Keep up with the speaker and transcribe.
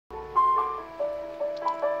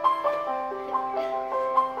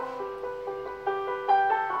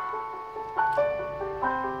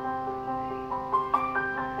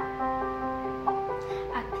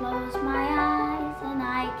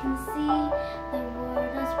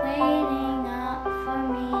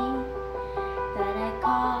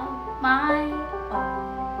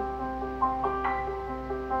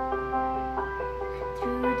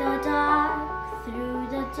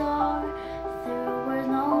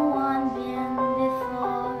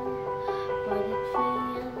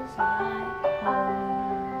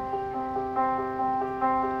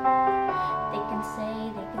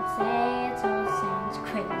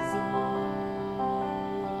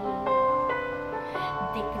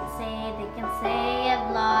they can say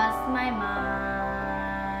I've lost my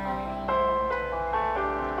mind.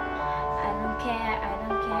 I don't care,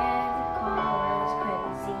 the color's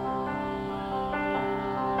crazy.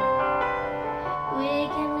 We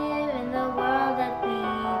can live in the world that we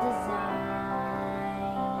design.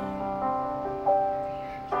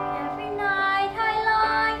 Every night I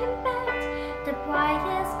lie in bed, the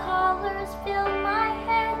brightest colors fill my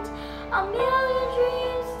head. A million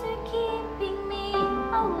dreams are keeping me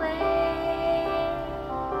awake.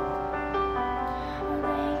 I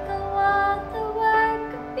think of what the world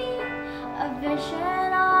could be, a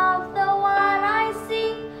vision of the one I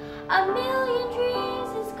see. A million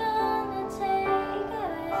dreams is gonna take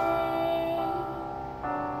away.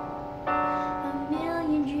 A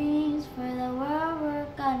million dreams for the world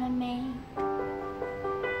we're gonna make.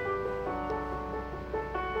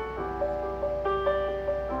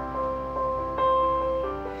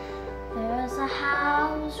 There's a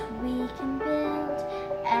house we can build,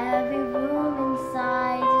 every room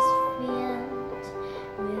inside is filled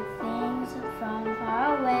with things from far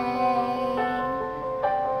away.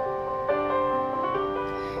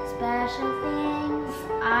 Special things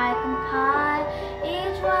I compile,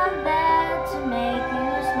 each one there to make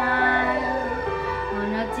you smile on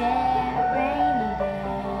a rainy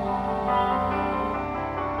day.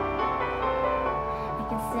 They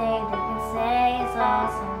can say it all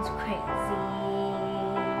sounds crazy.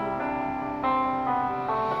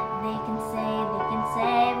 They can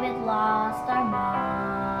say we've lost our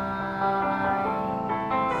minds.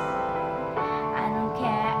 I don't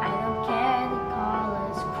care, the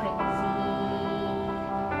color's crazy.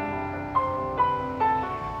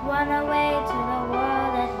 Run away to the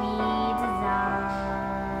world that we design.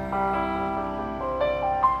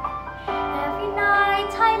 Every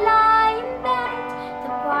night I lie in bed,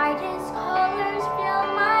 the brightest colors fill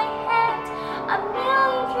my head. A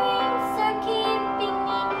million dreams are keeping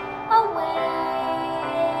me awake.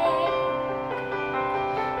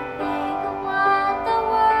 Think of what the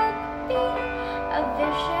world could be, a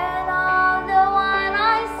vision of the one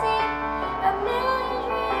I see. A million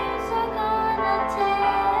dreams are gonna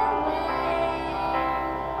take away.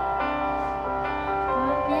 A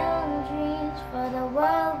million dreams for the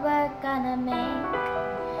world we're gonna make.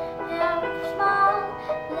 Yeah, we're small,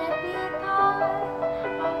 let me be part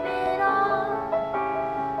of it all.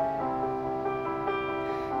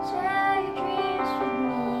 Share your dreams with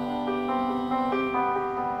me.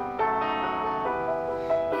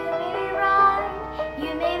 You may be right,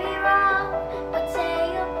 you may be wrong, but say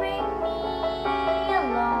you'll bring me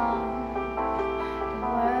along. The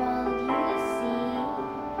world you see,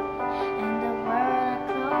 and the world I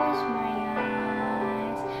close my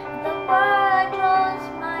eyes. The world I close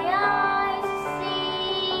my eyes to see.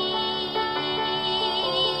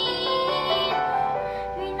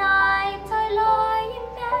 Every night I lie in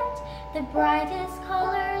bed, the brightest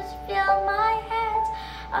colors fill my head.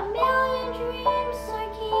 A million dreams are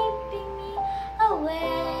keeping me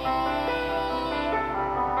awake.